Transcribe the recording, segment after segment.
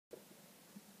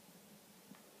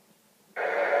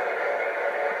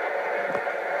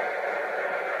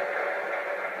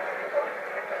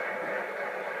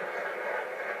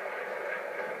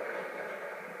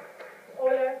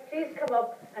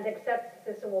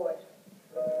this award.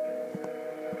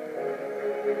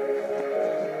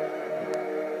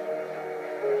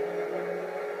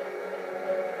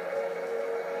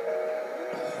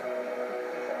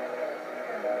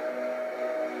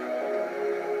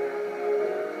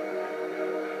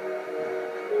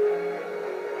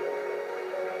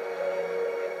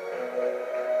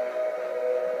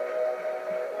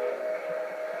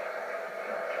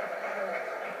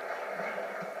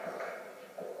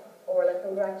 Orla,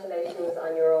 congratulations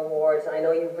on your awards. I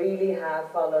know you really have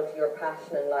followed your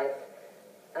passion in life,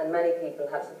 and many people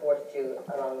have supported you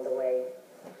along the way.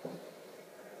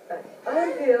 I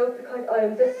am here because I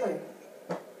am different.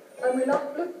 I may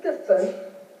not look different,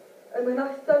 I may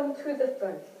not sound too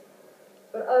different,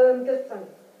 but I am different.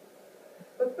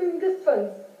 But being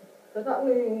different does not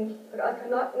mean that I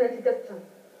cannot make a difference.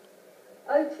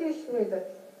 I teach music.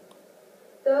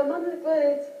 There are many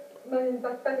great men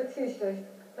but better teachers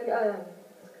than I am.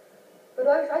 But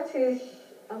what I teach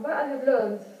and what I have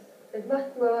learned is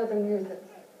much more than music.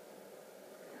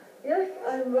 Yes,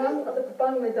 I am one of the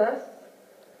profoundly deaf,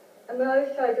 and my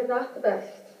eyesight is not the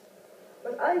best.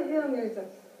 But I hear music.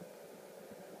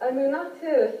 I may not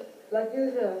hear it like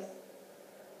you hear it,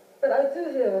 but I do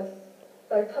hear it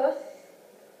by touch,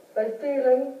 by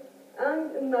feeling,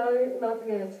 and in my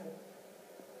imagination.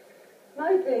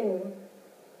 My dream,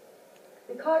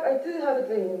 because I do have a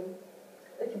dream,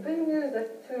 is to bring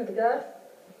music to the deaf,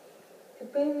 to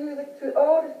bring music to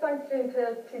all the functionally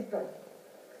impaired people.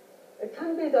 It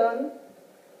can be done.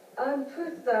 I'm true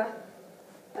to that,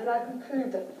 and I can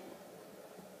prove it.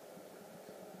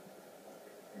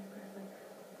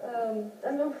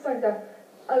 I'm going to find out.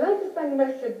 I want to send a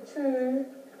message to the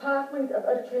Department of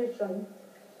Education,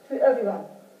 to everyone.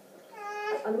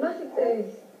 And the message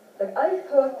is that I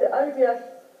support the IBS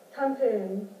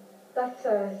campaign that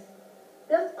says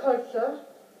deaf culture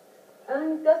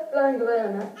and deaf blind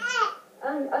awareness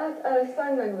and as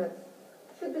sign language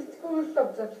should be school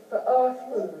subjects for all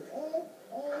schools.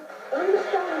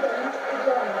 Understanding is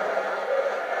learning.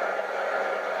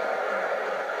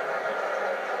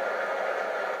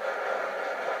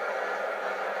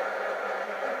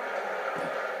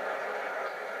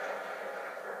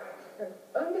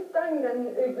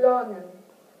 Understanding is learning.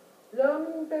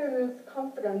 Learning builds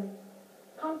confidence.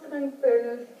 Confidence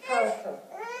builds character.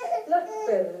 Let's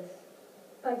build.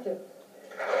 Thank you.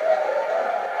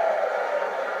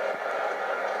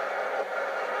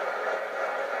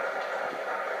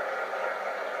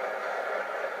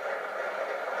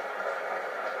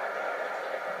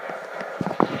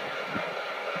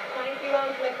 Thank you,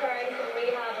 Angela Kearns from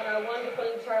Rehab, and our wonderful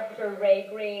interpreter, Ray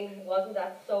Green. Wasn't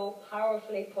that so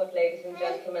powerfully put, ladies and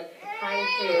gentlemen? Thank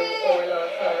you, Orla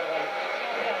Sullivan.